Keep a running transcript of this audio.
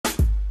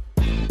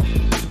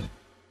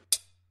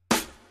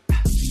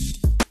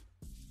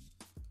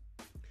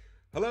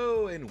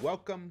Hello and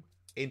welcome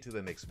into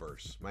the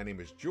Knicks-Verse. My name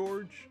is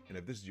George, and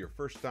if this is your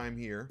first time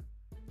here,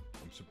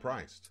 I'm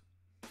surprised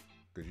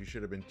because you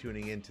should have been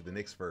tuning into the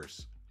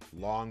Knicks-Verse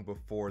long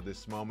before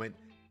this moment.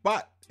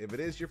 But if it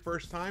is your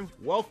first time,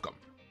 welcome.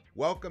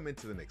 Welcome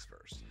into the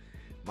Knicks-Verse.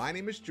 My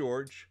name is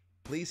George.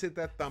 Please hit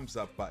that thumbs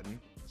up button.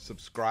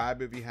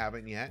 Subscribe if you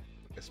haven't yet,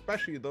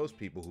 especially those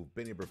people who've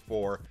been here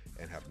before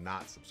and have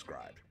not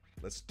subscribed.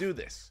 Let's do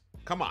this.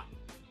 Come on.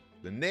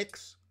 The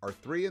Knicks are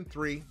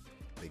 3-3.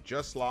 They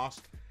just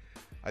lost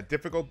a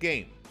difficult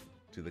game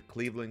to the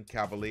Cleveland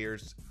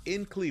Cavaliers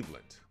in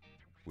Cleveland.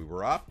 We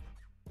were up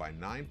by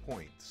 9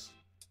 points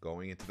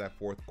going into that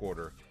fourth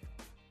quarter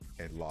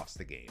and lost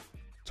the game.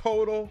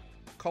 Total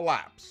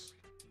collapse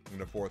in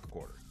the fourth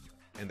quarter.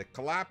 And the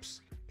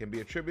collapse can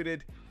be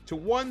attributed to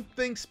one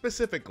thing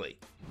specifically: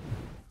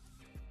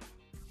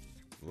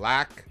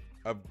 lack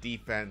of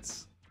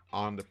defense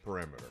on the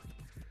perimeter.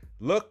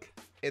 Look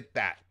at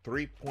that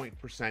three-point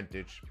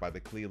percentage by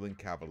the Cleveland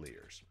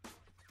Cavaliers.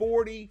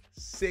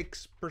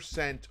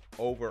 46%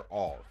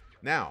 overall.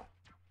 Now,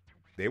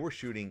 they were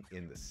shooting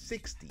in the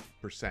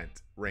 60%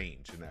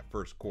 range in that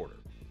first quarter.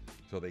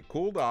 So they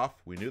cooled off.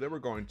 We knew they were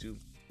going to.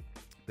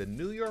 The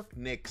New York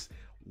Knicks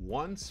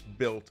once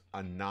built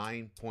a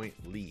 9-point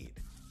lead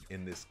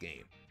in this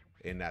game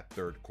in that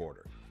third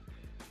quarter.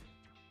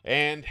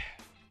 And,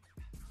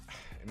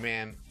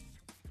 man,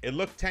 it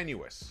looked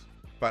tenuous.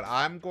 But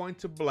I'm going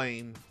to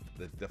blame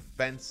the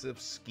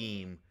defensive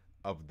scheme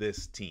of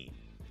this team.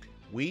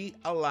 We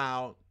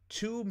allow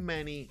too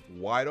many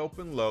wide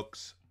open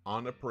looks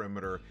on the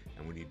perimeter,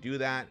 and when you do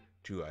that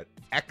to an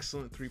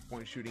excellent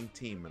three-point shooting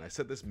team, and I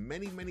said this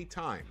many, many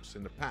times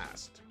in the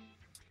past,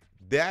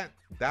 that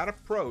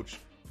approach,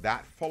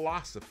 that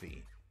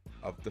philosophy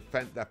of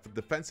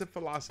defensive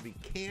philosophy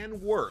can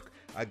work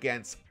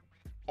against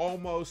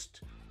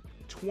almost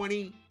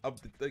 20 of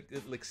the,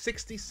 like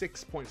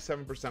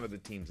 66.7% of the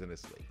teams in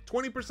this league.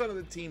 20% of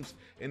the teams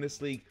in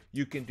this league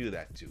you can do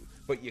that to,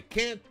 but you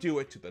can't do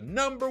it to the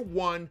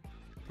 #1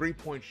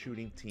 three-point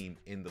shooting team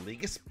in the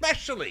league,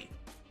 especially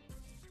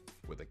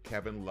with a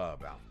Kevin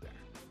Love out there.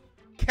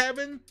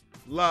 Kevin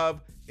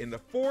Love in the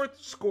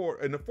fourth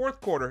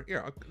quarter.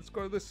 Yeah, let's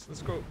go to this.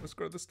 Let's go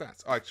to the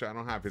stats. Oh, actually, I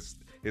don't have his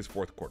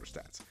fourth quarter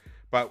stats,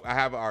 but I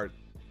have our.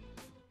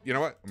 You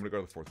know what? I'm gonna go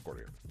to the fourth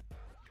quarter here.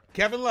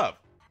 Kevin Love,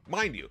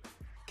 mind you,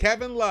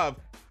 Kevin Love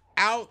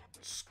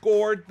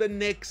outscored the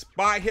Knicks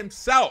by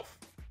himself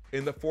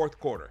in the fourth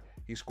quarter.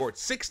 He scored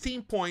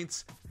 16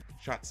 points,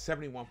 shot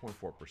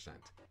 71.4%.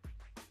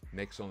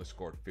 Knicks only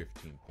scored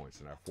 15 points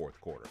in that fourth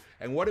quarter.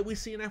 And what did we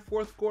see in that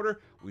fourth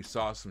quarter? We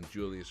saw some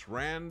Julius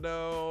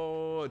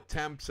Randle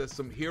attempts at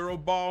some hero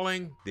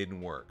balling.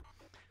 Didn't work.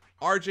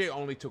 RJ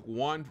only took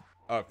one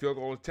field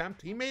goal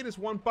attempt. He made his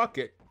one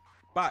bucket,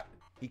 but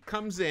he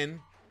comes in.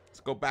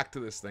 Let's go back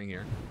to this thing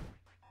here.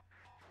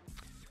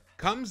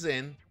 Comes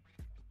in.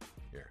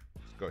 Here,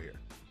 let's go here.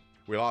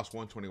 We lost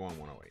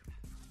 121-108.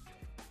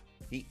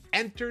 He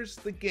enters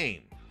the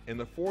game in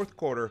the fourth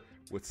quarter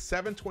with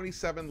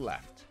 7:27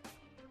 left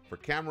for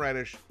Cam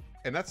Reddish,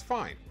 and that's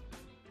fine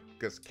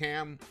because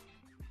Cam,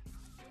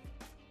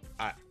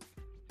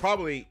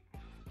 probably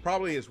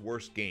his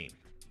worst game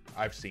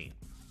I've seen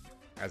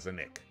as a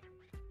Knick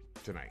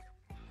tonight.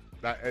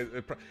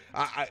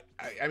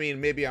 I mean,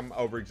 maybe I'm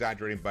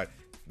over-exaggerating, but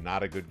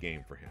not a good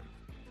game for him.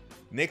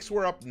 Knicks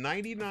were up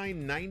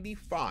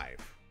 99-95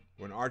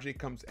 when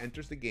RJ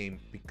enters the game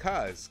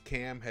because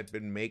Cam had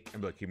been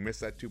look, he missed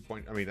that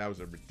 2-point. I mean, that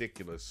was a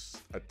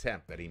ridiculous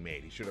attempt that he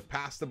made. He should have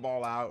passed the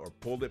ball out or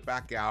pulled it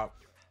back out.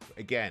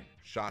 Again,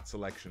 shot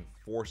selection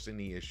forcing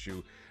the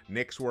issue.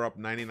 Knicks were up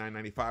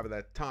 99-95 at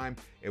that time.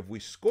 If we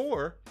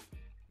score,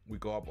 we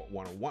go up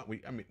 101.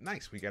 I mean,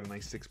 nice. We got a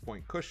nice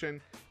 6-point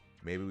cushion.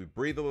 Maybe we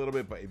breathe a little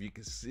bit, but if you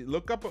can see,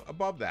 look up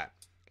above that.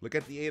 Look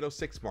at the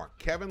 8:06 mark.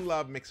 Kevin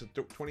Love makes a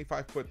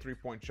 25-foot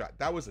three-point shot.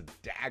 That was a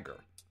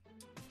dagger.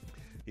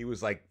 He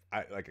was like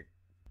a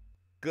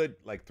good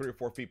 3 or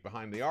 4 feet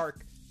behind the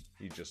arc.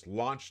 He just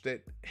launched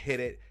it, hit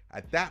it.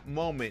 At that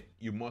moment,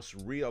 you must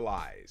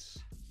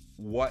realize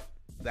what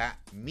that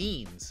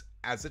means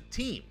as a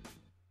team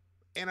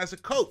and as a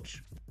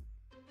coach.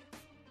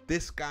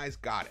 This guy's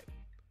got it.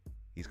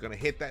 He's going to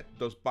hit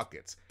those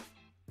buckets.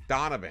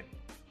 Donovan,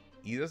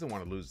 he doesn't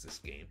want to lose this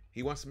game.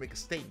 He wants to make a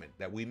statement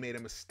that we made a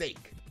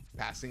mistake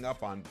passing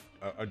up on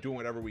doing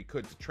whatever we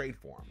could to trade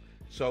for him.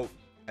 So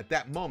at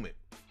that moment,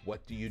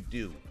 what do?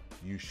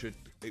 You should,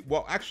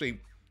 well,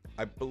 actually,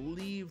 I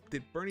believe,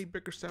 did Bernie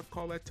Bickerstaff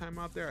call that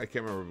timeout there? I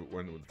can't remember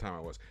when the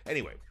timeout was.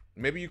 Anyway,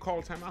 maybe you call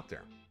a timeout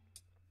there.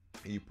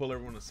 And you pull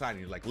everyone aside and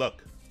you're like,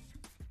 look,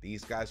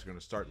 these guys are going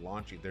to start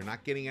launching. They're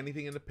not getting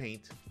anything in the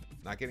paint.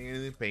 Not getting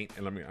anything in the paint.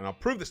 And I'll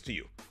prove this to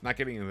you. Not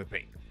getting in the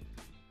paint.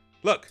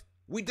 Look.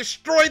 We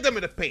destroyed them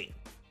in the paint.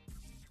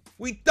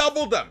 We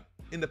doubled them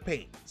in the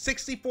paint.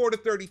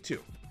 64-32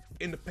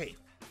 in the paint.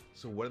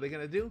 So what are they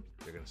going to do?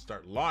 They're going to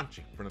start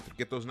launching for them to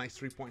get those nice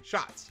three-point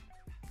shots.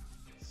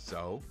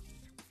 So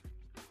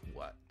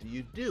what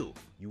do?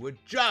 You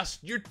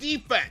adjust your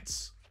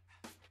defense.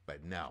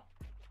 But no,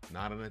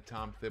 not on a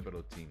Tom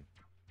Thibodeau team.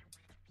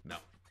 No.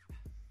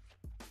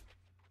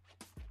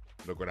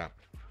 Look what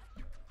happened.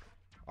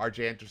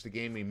 RJ enters the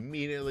game,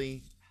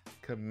 immediately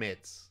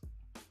commits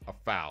a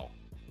foul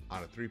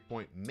on a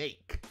three-point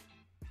make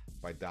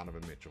by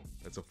Donovan Mitchell.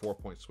 That's a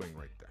 4-point swing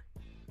right there.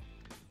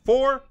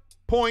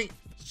 4-point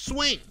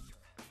swing.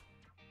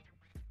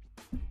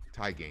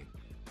 Tie game.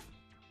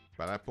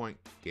 By that point,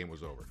 game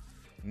was over.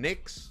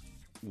 Knicks,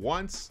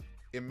 once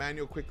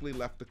Emmanuel quickly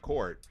left the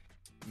court,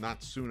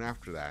 not soon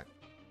after that,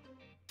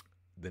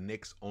 the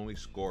Knicks only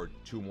scored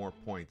 2 more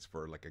points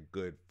for like a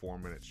good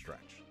 4-minute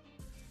stretch,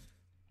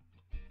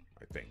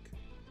 I think.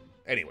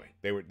 Anyway,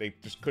 they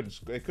just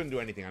couldn't do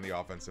anything on the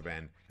offensive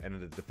end, and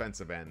in the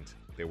defensive end,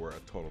 they were a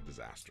total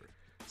disaster.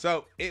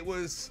 So it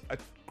was a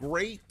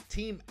great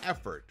team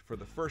effort for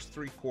the first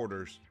 3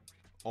 quarters,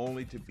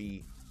 only to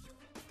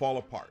fall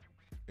apart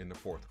in the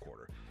 4th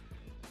quarter.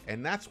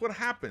 And that's what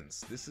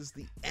happens. This is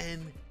the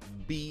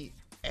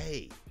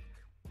NBA.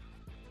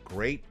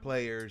 Great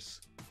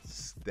players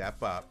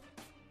step up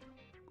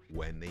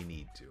when they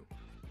need to,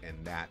 and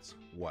that's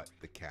what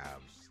the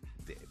Cavs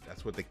did.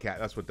 That's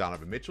what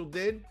Donovan Mitchell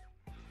did.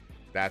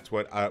 That's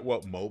what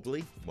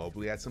Mobley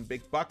had some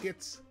big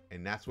buckets,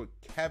 and that's what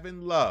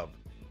Kevin Love.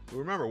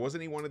 Remember,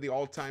 wasn't he one of the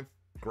all-time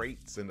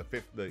greats in the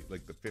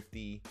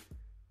 50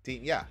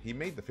 team? Yeah, he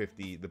made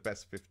the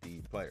best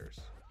 50 players.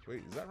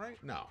 Wait, is that right?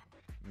 No,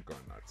 I'm going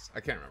nuts. I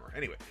can't remember.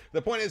 Anyway,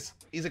 the point is,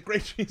 he's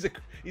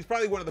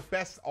probably one of the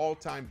best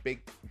all-time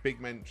big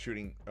men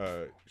shooting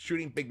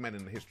big men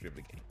in the history of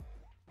the game,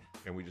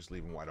 and we just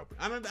leave him wide open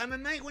on a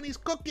night when he's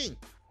cooking.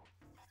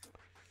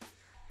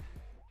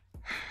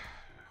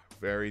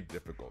 Very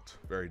difficult.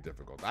 Very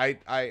difficult. I'm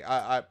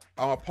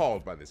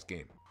appalled by this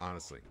game,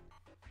 honestly,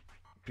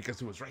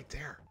 because it was right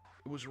there.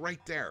 It was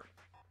right there.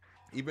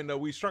 Even though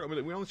we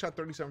struggled, we only shot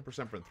 37%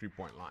 from the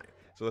 3-point line.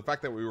 So the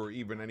fact that we were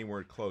even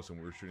anywhere close and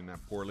we were shooting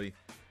that poorly,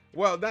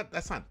 well,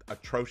 that's not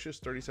atrocious,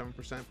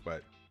 37%,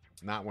 but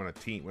not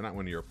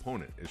when your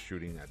opponent is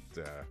shooting at.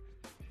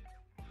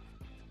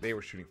 They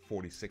were shooting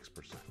 46%.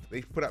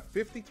 They put up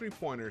 53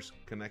 pointers,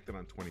 connected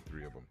on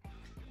 23 of them.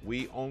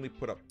 We only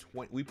put up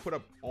 20. We put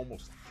up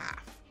almost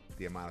half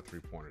the amount of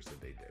 3-pointers that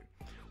they did.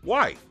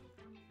 Why?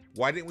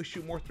 Why didn't we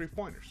shoot more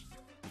 3-pointers?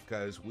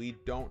 Because we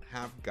don't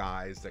have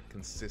guys that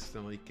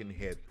consistently can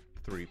hit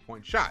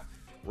 3-point shot.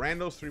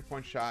 Randall's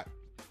 3-point shot,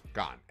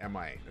 gone.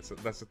 MIA.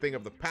 That's the thing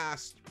of the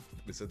past.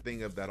 It's a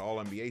thing of that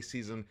All-NBA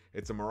season.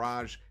 It's a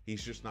mirage.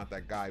 He's just not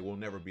that guy. We'll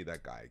never be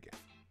that guy again,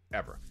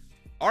 ever.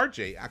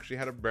 RJ actually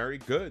had a very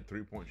good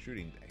 3-point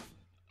shooting day.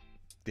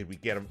 Did we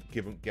get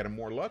him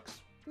more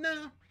looks?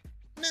 No.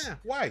 Nah,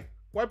 why?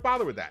 Why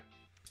bother with that?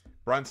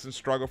 Brunson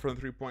struggled from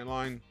the 3-point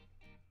line.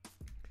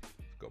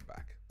 Let's go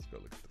back. Let's go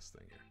look at this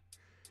thing here.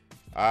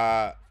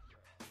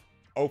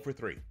 0 for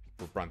 3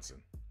 for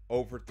Brunson.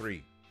 0 for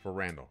 3 for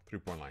Randall,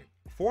 3-point line.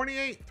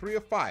 Fournier, 3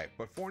 of 5.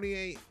 But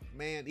Fournier,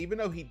 man, even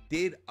though he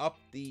did up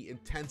the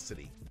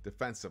intensity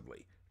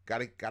defensively,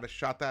 gotta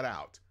shut that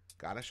out.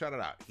 Gotta shut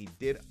it out. He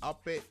did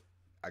up it.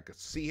 I could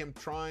see him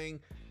trying,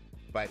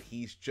 but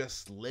he's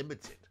just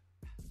limited.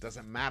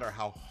 Doesn't matter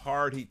how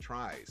hard he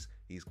tries.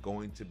 He's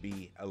going to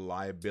be a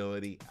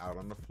liability out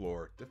on the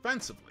floor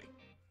defensively,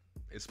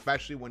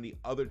 especially when the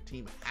other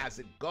team has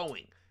it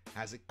going,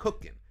 has it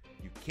cooking.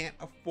 You can't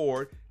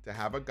afford to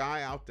have a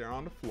guy out there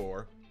on the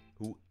floor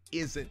who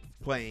isn't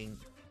playing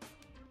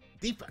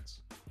defense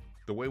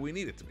the way we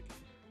need it to be.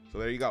 So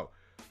there you go.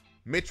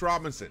 Mitch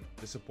Robinson,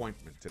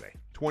 disappointment today.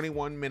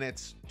 21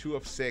 minutes, 2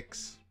 of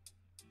 6,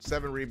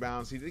 7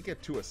 rebounds. He did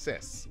get 2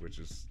 assists, which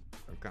is,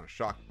 I'm kind of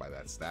shocked by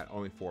that stat.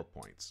 Only 4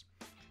 points.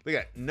 Look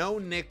at it. No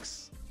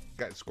Knicks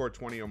scored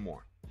 20 or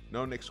more.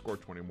 No Knicks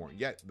scored 20 or more.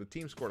 Yet the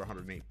team scored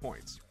 108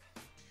 points.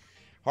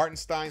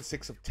 Hartenstein,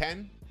 6 of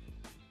 10.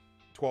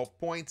 12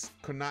 points.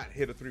 Could not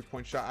hit a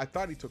 3-point shot. I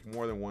thought he took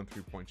more than 1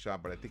 3-point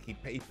shot, but I think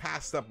he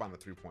passed up on the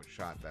 3-point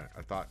shot. That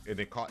I thought, and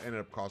it ended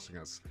up costing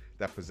us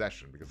that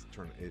possession because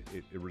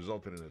it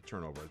resulted in a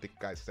turnover. I think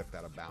the guy stepped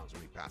out of bounds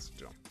when he passed it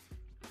to him.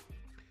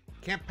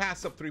 Can't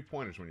pass up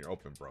 3-pointers when you're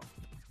open, bro.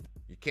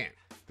 You can't.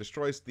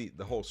 Destroys the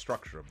whole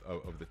structure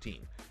of the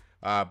team.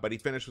 But he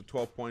finished with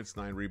 12 points,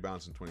 9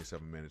 rebounds in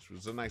 27 minutes, which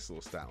was a nice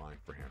little stat line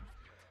for him.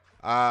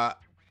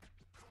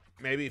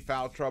 Maybe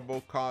foul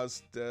trouble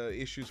caused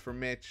issues for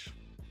Mitch.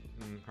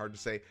 Hard to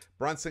say.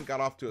 Brunson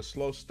got off to a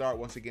slow start.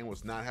 Once again,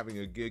 was not having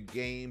a good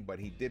game, but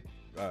he did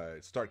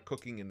start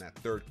cooking in that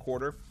 3rd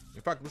quarter.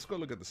 In fact, let's go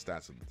look at the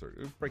stats of the 3rd.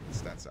 Let's break the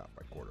stats out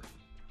by quarter.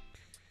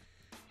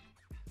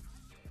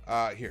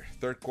 Here,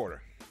 3rd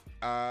quarter.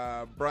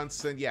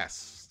 Brunson,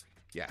 yes,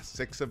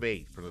 6 of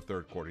 8 from the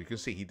 3rd quarter. You can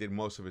see he did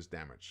most of his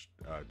damage.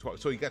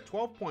 So he got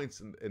 12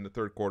 points in the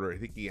 3rd quarter. I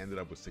think he ended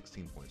up with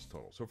 16 points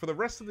total. So for the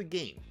rest of the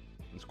game,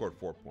 he scored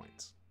 4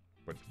 points,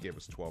 but gave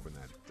us 12 in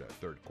that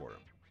 3rd quarter.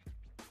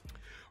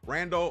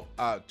 Randall,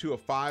 2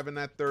 of 5 in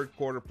that 3rd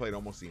quarter. Played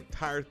almost the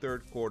entire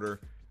 3rd quarter.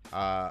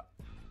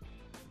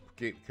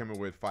 Coming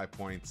with 5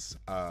 points.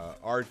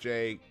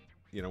 RJ,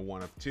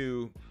 1 of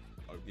 2.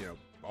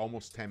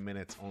 Almost 10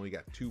 minutes. Only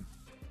got 2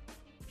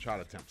 shot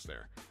attempts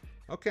there.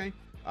 Okay.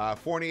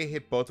 Fournier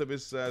hit both of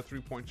his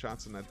 3-point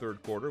shots in that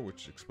third quarter,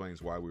 which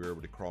explains why we were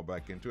able to crawl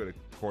back into it.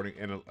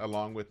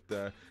 Along with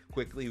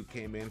Quickly, who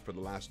came in for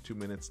the last 2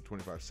 minutes and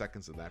 25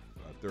 seconds of that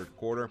third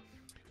quarter,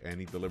 and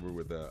he delivered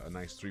with a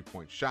nice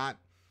 3-point shot.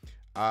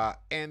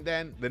 And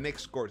then the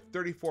Knicks scored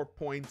 34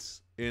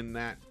 points in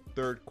that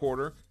third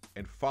quarter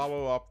and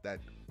follow up that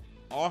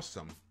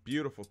awesome,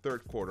 beautiful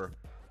third quarter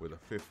with a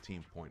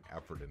 15-point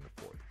effort in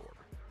the fourth quarter.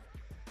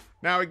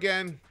 Now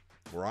again,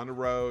 we're on the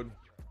road.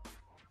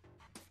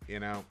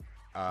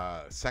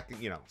 Second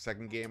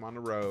game on the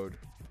road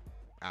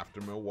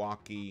after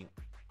Milwaukee.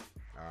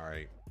 All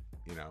right,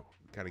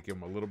 kind of give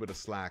them a little bit of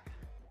slack,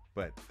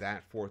 but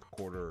that fourth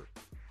quarter,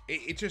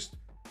 it just,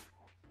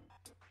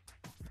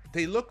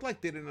 they looked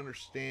like they didn't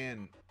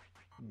understand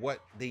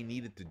what they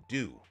needed to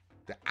do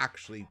to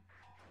actually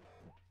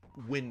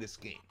win this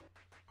game.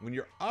 When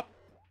you're up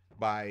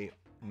by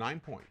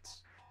 9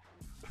 points,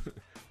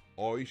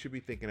 all you should be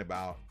thinking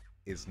about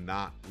is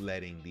not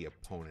letting the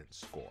opponent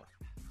score.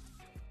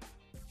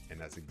 And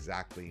that's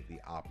exactly the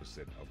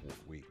opposite of what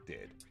we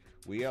did.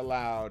 We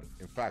allowed,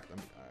 in fact,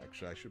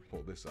 actually, I should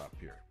pull this up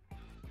here. I'm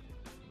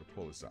going to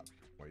pull this up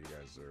while you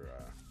guys are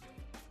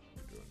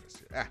doing this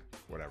here.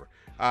 Whatever.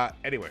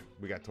 Anyway,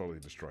 we got totally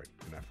destroyed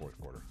in that fourth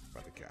quarter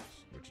by the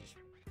Cavs, which is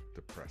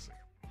depressing.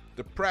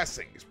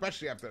 Depressing,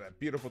 especially after that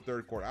beautiful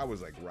third quarter. I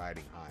was like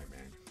riding high,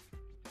 man.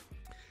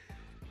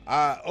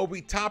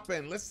 Obi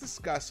Toppin. Let's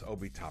discuss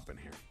Obi Toppin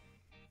here.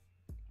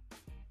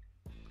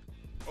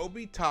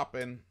 Obi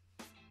Toppin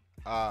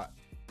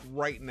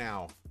right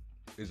now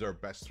is our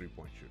best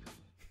 3-point shooter.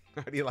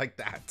 How do you like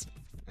that?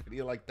 How do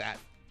you like that?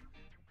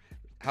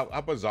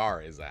 How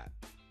bizarre is that?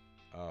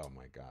 Oh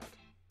my God.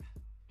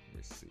 Let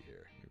me see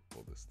here. Let me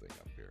pull this thing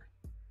up here.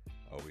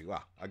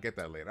 Well, I'll get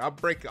that later. I'll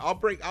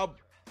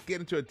get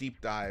into a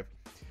deep dive.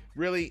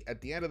 Really, at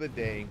the end of the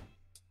day,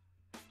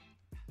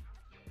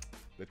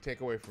 the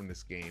takeaway from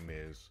this game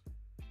is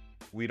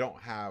we don't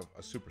have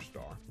a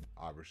superstar.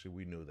 Obviously,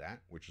 we knew that,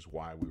 which is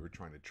why we were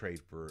trying to trade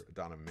for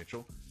Donovan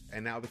Mitchell.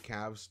 And now the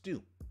Cavs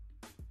do.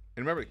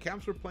 And remember, the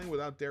Cavs were playing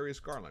without Darius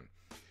Garland.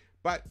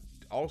 But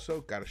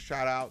also got a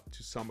shout out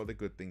to some of the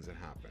good things that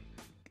happened.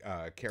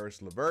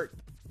 Karis LeVert,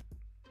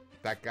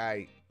 that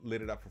guy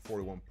lit it up for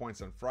 41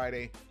 points on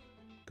Friday.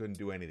 Couldn't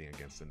do anything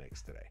against the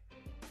Knicks today.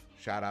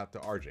 Shout out to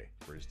RJ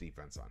for his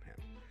defense on him.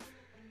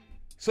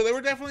 So there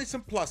were definitely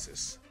some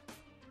pluses.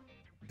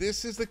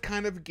 This is the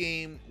kind of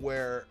game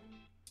where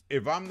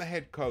if I'm the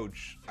head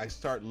coach, I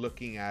start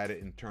looking at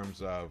it in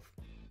terms of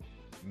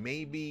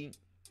maybe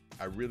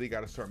I really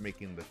got to start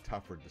making the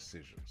tougher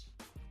decisions,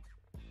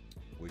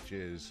 which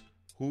is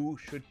who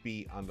should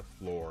be on the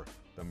floor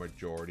the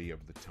majority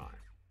of the time.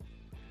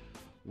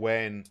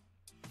 When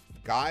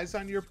guys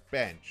on your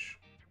bench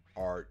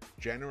are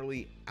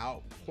generally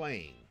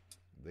outplaying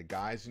the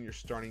guys in your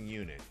starting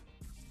unit,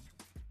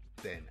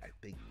 then I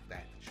think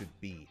that should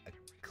be a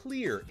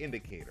clear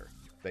indicator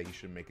that you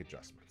should make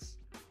adjustments.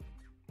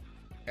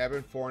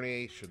 Evan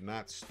Fournier should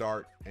not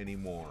start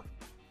anymore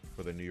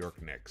for the New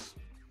York Knicks.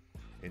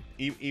 And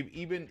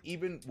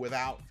even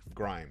without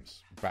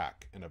Grimes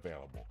back and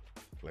available.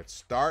 Let's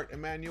start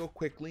Emmanuel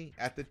Quickly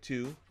at the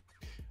 2.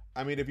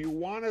 I mean, if you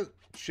want to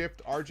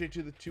shift RJ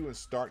to the 2 and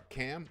start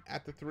Cam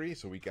at the 3,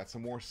 so we got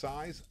some more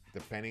size,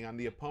 depending on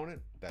the opponent,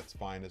 that's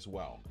fine as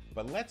well.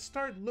 But let's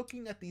start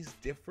looking at these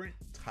different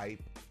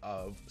type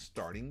of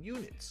starting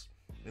units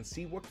and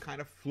see what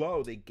kind of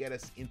flow they get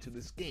us into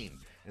this game.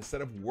 Instead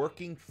of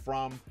working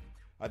from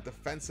a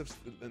defensive,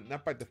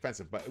 not by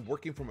defensive, but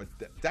working from a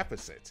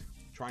deficit,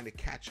 trying to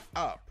catch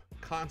up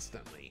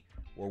constantly,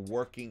 we're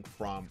working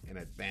from an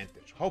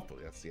advantage.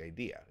 Hopefully that's the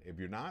idea. If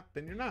you're not,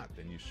 then you're not.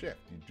 Then you shift,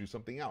 you do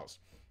something else.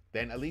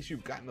 Then at least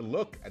you've gotten a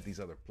look at these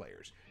other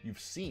players.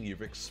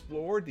 You've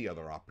explored the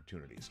other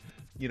opportunities,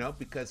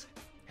 because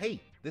hey,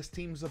 this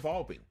team's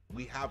evolving.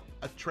 We have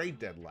a trade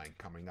deadline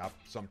coming up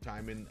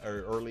sometime in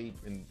early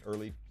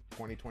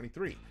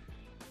 2023.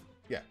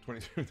 Yeah,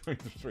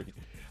 2023.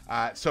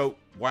 So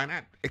why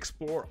not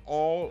explore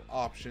all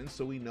options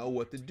so we know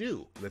what to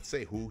do? Let's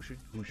say who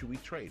should we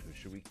trade? Who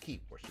should we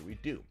keep? What should we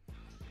do?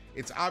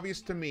 It's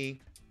obvious to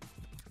me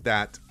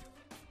that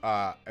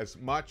as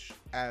much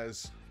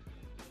as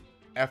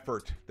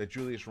effort that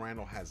Julius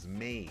Randle has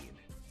made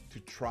to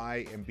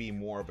try and be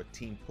more of a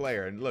team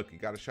player, and look, you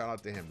got to shout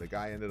out to him. The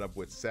guy ended up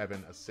with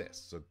 7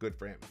 assists, so good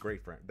for him,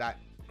 great for him. That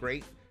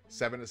great,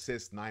 7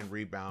 assists, 9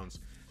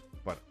 rebounds.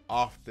 But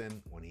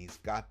often when he's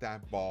got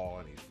that ball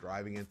and he's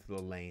driving into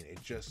the lane,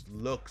 it just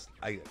looks,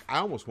 I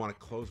almost want to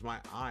close my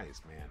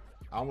eyes, man.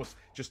 I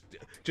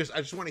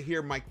just want to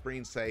hear Mike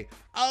Breen say,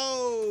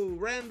 "Oh,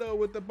 Randall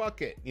with the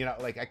bucket."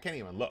 Like I can't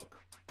even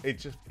look.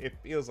 It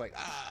feels like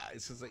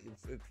it's just like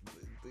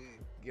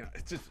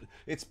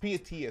it's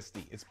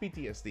PTSD. It's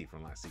PTSD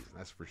from last season.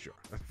 That's for sure.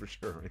 That's for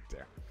sure right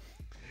there.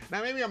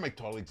 Now maybe I'm like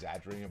totally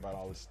exaggerating about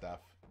all this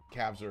stuff.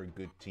 Cavs are a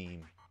good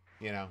team.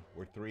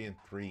 We're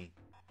 3-3.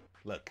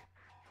 Look,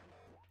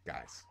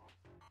 guys,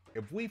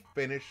 if we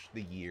finish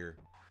the year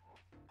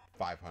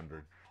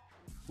 500,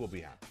 we'll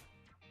be happy.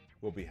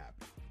 We'll be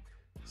happy.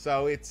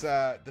 So it's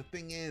the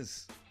thing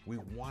is, We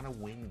want to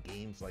win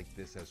games like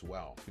this as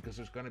well, because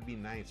there's going to be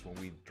nights when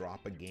we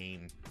drop a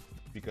game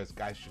because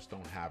guys just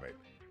don't have it.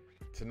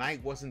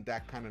 Tonight wasn't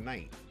that kind of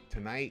night.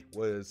 Tonight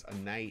was a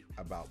night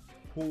about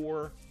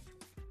poor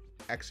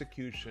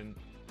execution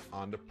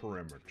on the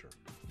perimeter.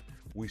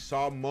 We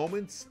saw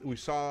moments, we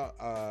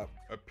saw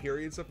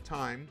periods of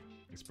time,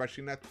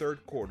 especially in that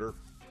third quarter,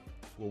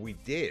 where we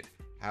did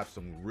have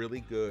some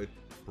really good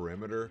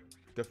perimeter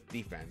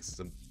defense,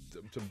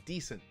 some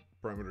decent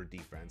perimeter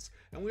defense,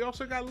 and we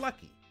also got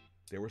lucky.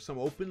 There were some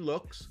open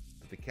looks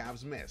that the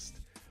Cavs missed.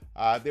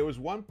 There was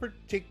one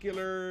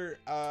particular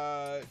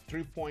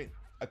three-point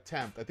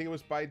attempt. I think it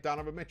was by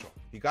Donovan Mitchell.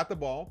 He got the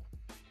ball.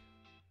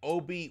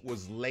 Obi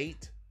was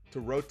late to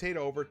rotate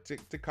over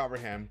to cover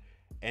him.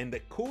 And the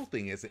cool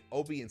thing is that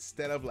Obi,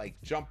 instead of like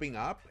jumping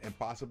up and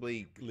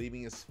possibly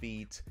leaving his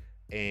feet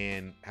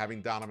and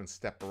having Donovan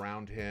step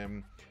around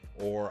him,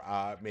 or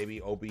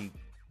maybe Obi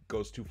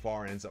goes too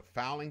far and ends up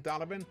fouling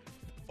Donovan,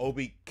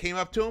 Obi came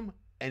up to him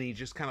and he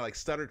just kind of like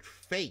stuttered,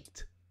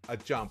 faked a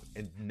jump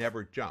and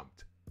never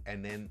jumped.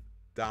 And then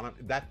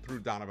that threw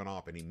Donovan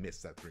off and he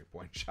missed that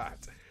three-point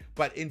shot.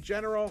 But in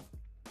general,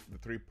 the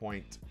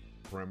three-point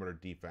perimeter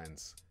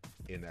defense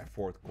in that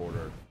fourth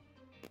quarter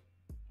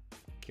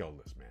killed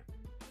us, man.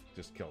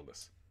 Just killed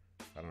us.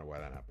 I don't know why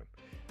that happened.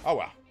 Oh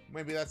well,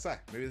 maybe that's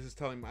that. Maybe this is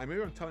telling. Maybe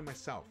I'm telling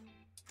myself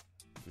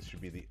this should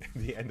be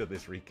the end of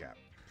this recap.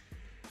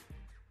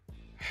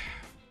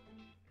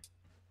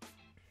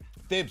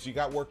 Thibs, you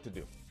got work to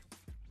do.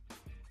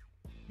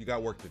 You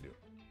got work to do.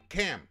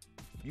 Cam,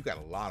 you got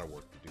a lot of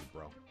work to do,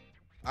 bro.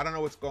 I don't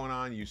know what's going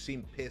on. You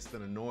seemed pissed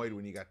and annoyed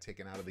when you got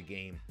taken out of the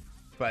game,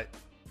 but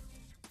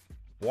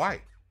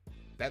why?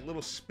 That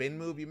little spin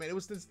move you made, it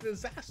was this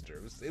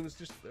disaster. It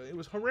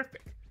was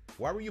horrific.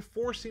 Why were you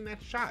forcing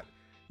that shot?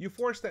 You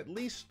forced at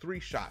least 3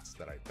 shots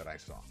that I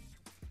saw.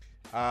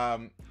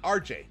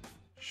 RJ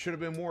should have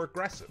been more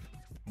aggressive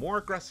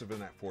in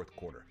that fourth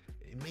quarter.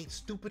 He made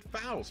stupid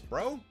fouls,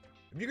 bro.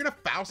 If you're gonna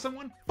foul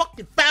someone,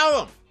 fucking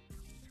foul him.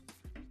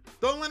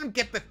 Don't let him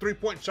get that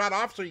 3-point shot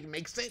off so he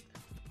makes it.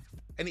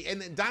 And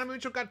then Donovan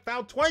Mitchell got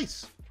fouled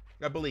twice,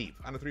 I believe,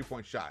 on a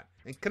 3-point shot.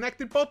 And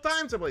connected both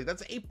times, I believe.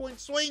 That's an 8-point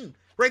swing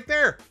right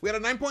there. We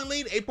had a 9-point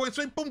lead, 8-point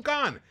swing, boom,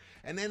 gone.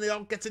 And then it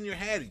all gets in your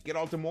head. You get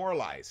all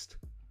demoralized.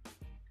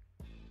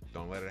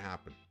 Don't let it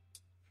happen.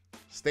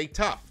 Stay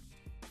tough.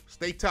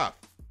 Stay tough.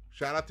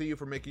 Shout out to you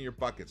for making your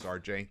buckets,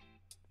 RJ.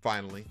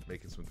 Finally,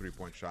 making some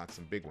 3-point shots,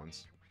 some big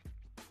ones.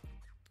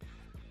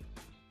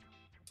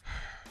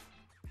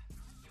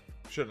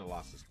 Shouldn't have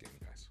lost this game,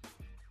 guys.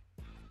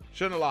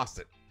 Shouldn't have lost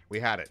it. We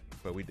had it,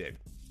 but we did.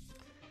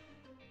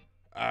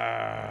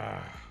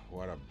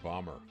 What a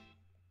bummer.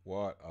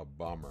 What a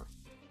bummer.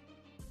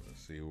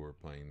 Let's see who we're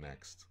playing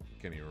next.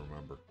 Can't even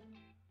remember.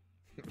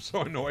 I'm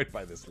so annoyed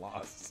by this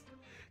loss.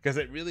 Because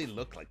it really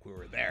looked like we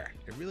were there.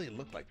 It really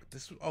looked like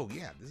this. Oh,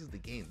 yeah, this is the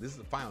game. This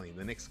is finally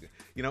the Knicks.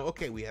 You know,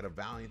 okay, we had a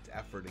valiant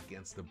effort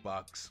against the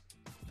Bucks.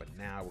 But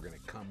now we're going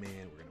to come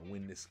in. We're going to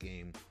win this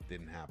game.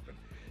 Didn't happen.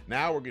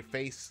 Now we're going to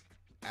face,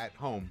 at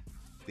home,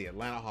 the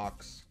Atlanta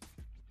Hawks,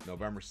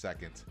 November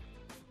 2nd.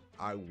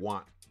 I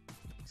want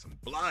some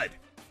blood.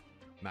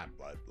 Not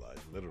blood,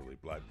 literally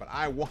blood. But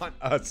I want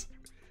us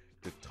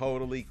to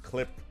totally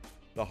clip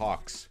the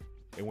Hawks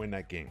and win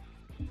that game.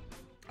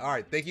 All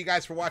right, thank you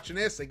guys for watching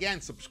this. Again,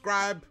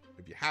 subscribe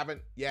if you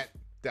haven't yet.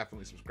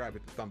 Definitely subscribe,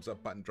 hit the thumbs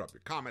up button, drop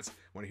your comments. I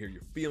want to hear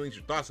your feelings,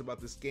 your thoughts about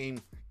this game.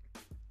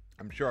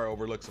 I'm sure I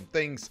overlooked some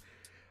things.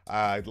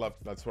 That's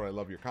what I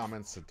love, your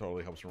comments. It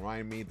totally helps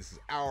remind me. This is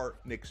our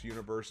Knicks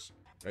universe,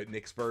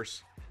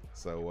 Knicks-Verse.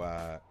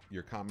 So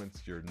your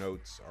comments, your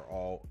notes are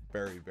all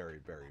very, very,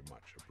 very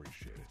much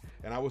appreciated.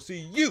 And I will see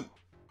you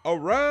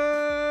around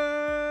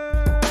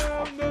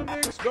the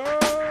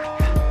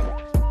Knicks-Verse.